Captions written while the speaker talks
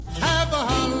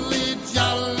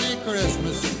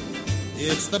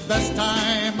It's the best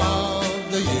time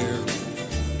of the year.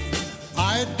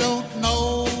 I don't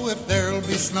know if there'll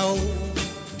be snow,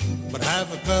 but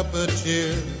have a cup of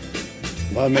cheer.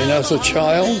 I mean, as a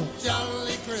child,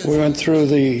 we went through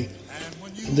the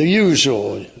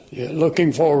usual,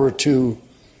 looking forward to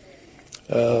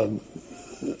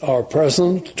our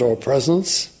present or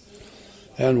presents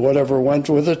and whatever went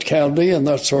with it, candy and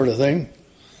that sort of thing.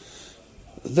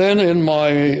 Then in my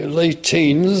late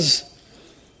teens,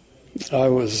 I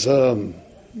was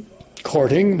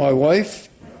courting my wife,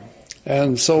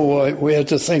 and so we had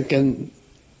to think in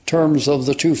terms of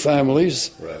the two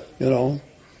families, right. you know.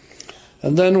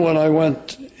 And then when I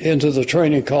went into the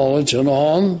training college and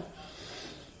on,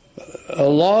 a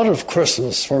lot of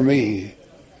Christmas for me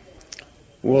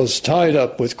was tied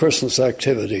up with Christmas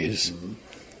activities. Mm-hmm.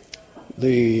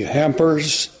 The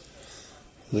hampers,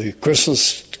 the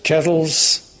Christmas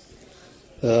kettles,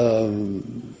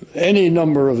 any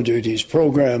number of duties,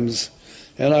 programs,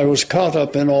 and I was caught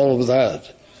up in all of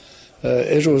that.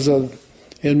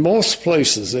 In most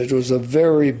places, it was a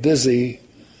very busy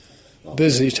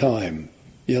time,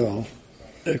 you know.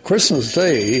 Christmas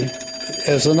Day,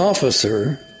 as an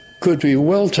officer, could be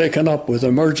well taken up with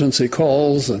emergency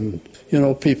calls and, you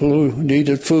know, people who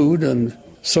needed food, and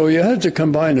so you had to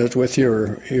combine it with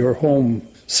your home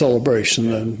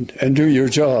celebration and do your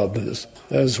job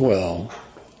as well.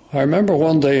 I remember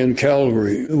one day in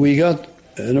Calgary, we got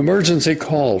an emergency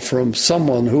call from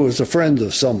someone who was a friend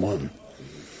of someone,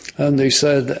 and they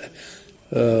said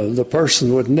the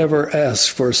person would never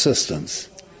ask for assistance.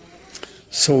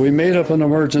 So we made up an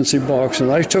emergency box, and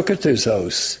I took it to his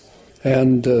house.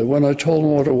 And when I told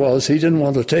him what it was, he didn't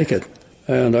want to take it.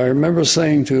 And I remember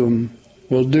saying to him,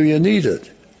 well, do you need it?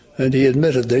 And he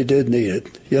admitted they did need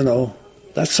it, you know.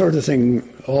 That sort of thing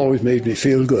always made me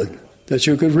feel good, that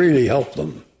you could really help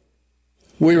them.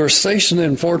 We were stationed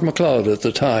in Fort Macleod at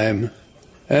the time,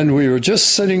 and we were just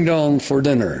sitting down for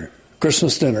dinner,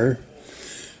 Christmas dinner,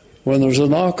 when there was a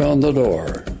knock on the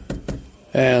door.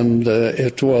 And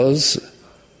it was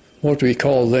what we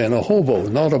called then a hobo,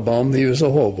 not a bum. He was a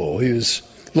hobo. He was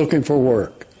looking for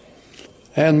work.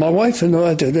 And my wife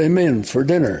invited him in for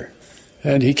dinner.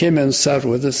 And he came in, sat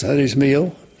with us, had his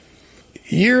meal.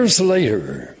 Years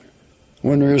later,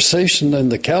 when we were stationed in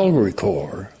the Cavalry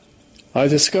Corps, I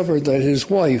discovered that his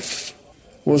wife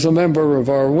was a member of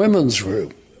our women's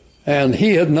group. And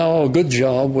he had now a good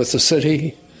job with the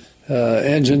city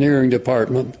engineering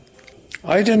department.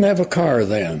 I didn't have a car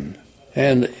then.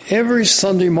 And every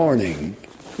Sunday morning,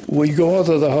 we'd go out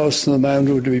of the house and the man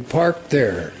would be parked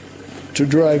there to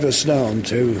drive us down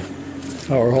to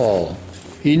our hall.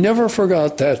 He never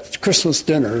forgot that Christmas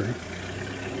dinner,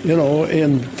 you know,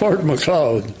 in Fort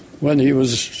Macleod when he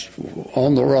was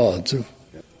on the rods.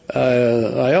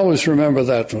 I always remember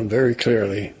that one very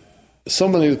clearly. So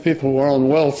many of the people were on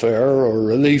welfare or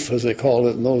relief, as they called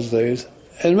it in those days,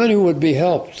 and many would be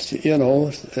helped, you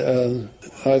know,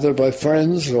 either by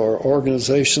friends or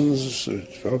organizations,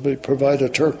 probably provide a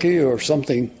turkey or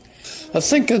something. I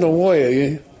think in a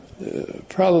way,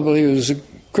 probably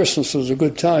Christmas was a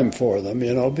good time for them,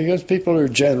 you know, because people are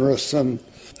generous, and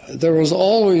there was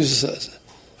always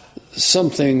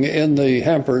something in the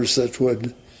hampers that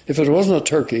would, if it wasn't a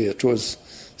turkey, it was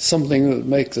something that would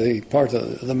make the part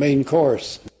of the main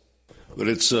course. But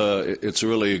it's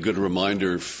really a good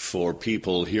reminder for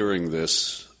people hearing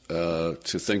this to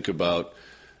think about,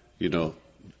 you know,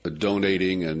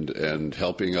 donating and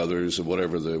helping others,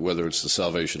 whether it's the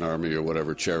Salvation Army or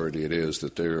whatever charity it is,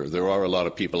 that there are a lot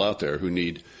of people out there who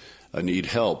need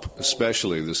help,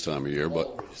 especially this time of year.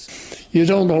 But you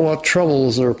don't know what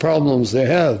troubles or problems they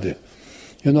have.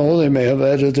 You know, they may have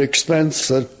added expense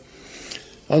that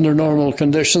under normal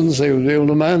conditions they would be able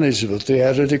to manage, but the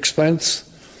added expense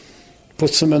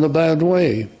puts them in a bad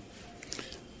way.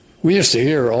 We used to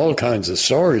hear all kinds of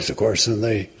stories, of course, and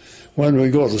when we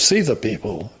go to see the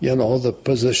people, you know, the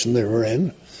position they were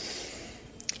in.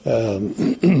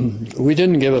 We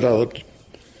didn't give it out,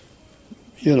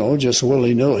 you know, just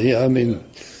willy-nilly. I mean,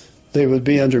 they would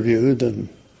be interviewed.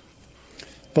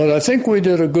 But I think we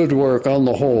did a good work on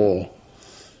the whole.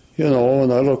 You know,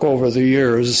 when I look over the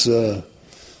years,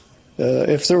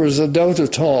 if there was a doubt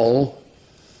at all,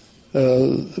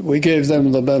 we gave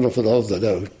them the benefit of the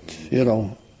doubt, you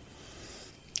know.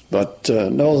 But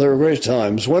no, there were great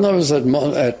times. When I was at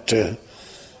Montreal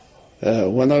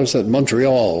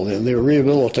in the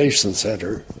rehabilitation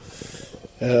center,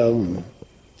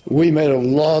 we made a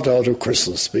lot out of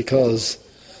Christmas because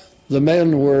the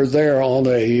men were there on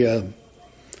a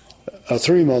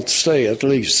 3-month stay at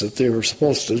least, that they were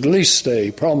supposed to at least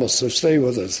promise to stay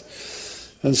with us.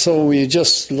 And so we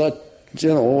just let, you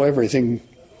know, everything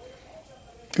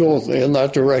go in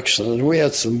that direction. And we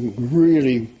had some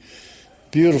really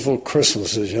beautiful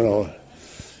Christmases, you know.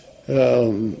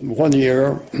 One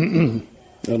year, and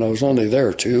I was only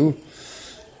there too,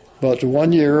 but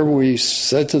one year we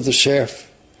said to the chef,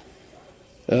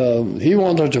 he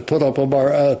wanted to put up a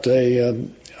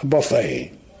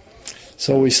buffet.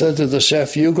 So we said to the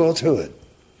chef, you go to it.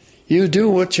 You do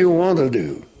what you want to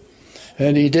do.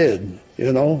 And he did,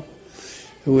 you know.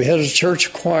 We had a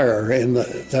church choir in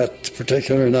that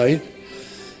particular night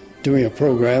doing a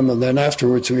program, and then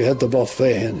afterwards we had the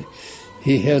buffet. And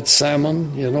he had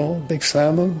salmon, you know, big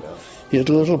salmon. He had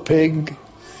a little pig.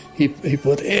 He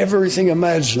put everything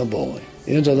imaginable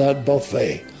into that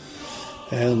buffet.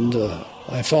 And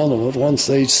I found him at one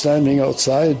stage standing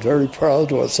outside, very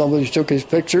proud when somebody took his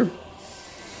picture.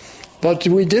 But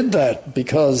we did that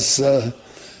because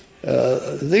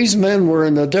these men were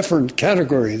in a different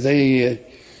category. They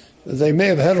may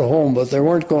have had a home, but they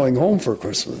weren't going home for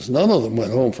Christmas. None of them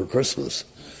went home for Christmas,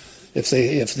 if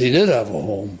they did have a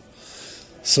home.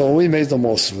 So we made the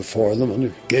most of it for them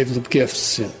and gave them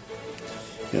gifts. You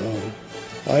know,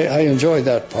 I enjoyed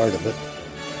that part of it.